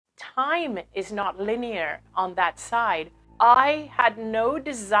time is not linear on that side. I had no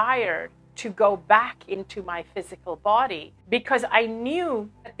desire to go back into my physical body because I knew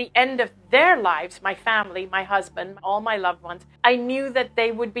at the end of their lives, my family, my husband, all my loved ones, I knew that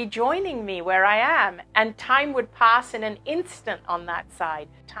they would be joining me where I am, and time would pass in an instant on that side.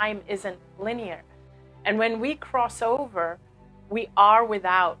 Time isn't linear. And when we cross over, we are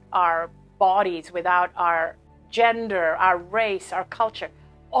without our bodies, without our gender, our race, our culture.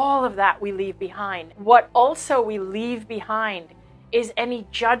 All of that we leave behind. What also we leave behind is any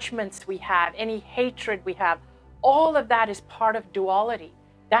judgments we have, any hatred we have. All of that is part of duality.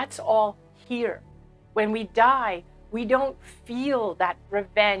 That's all here. When we die, we don't feel that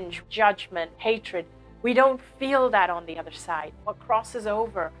revenge, judgment, hatred. We don't feel that on the other side. What crosses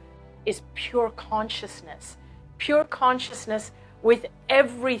over is pure consciousness with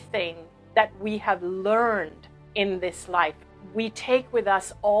everything that we have learned in this life. We take with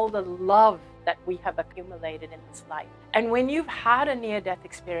us all the love that we have accumulated in this life. And when you've had a near-death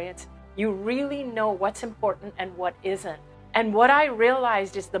experience, you really know what's important and what isn't. And what I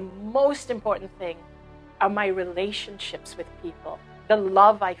realized is the most important thing are my relationships with people, the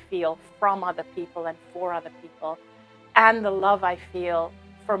love I feel from other people and for other people, and the love I feel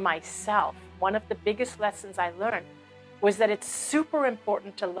for myself. One of the biggest lessons I learned was that it's super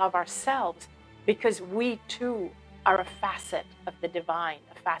important to love ourselves because we too are a facet of the divine,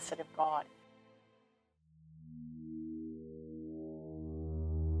 a facet of God.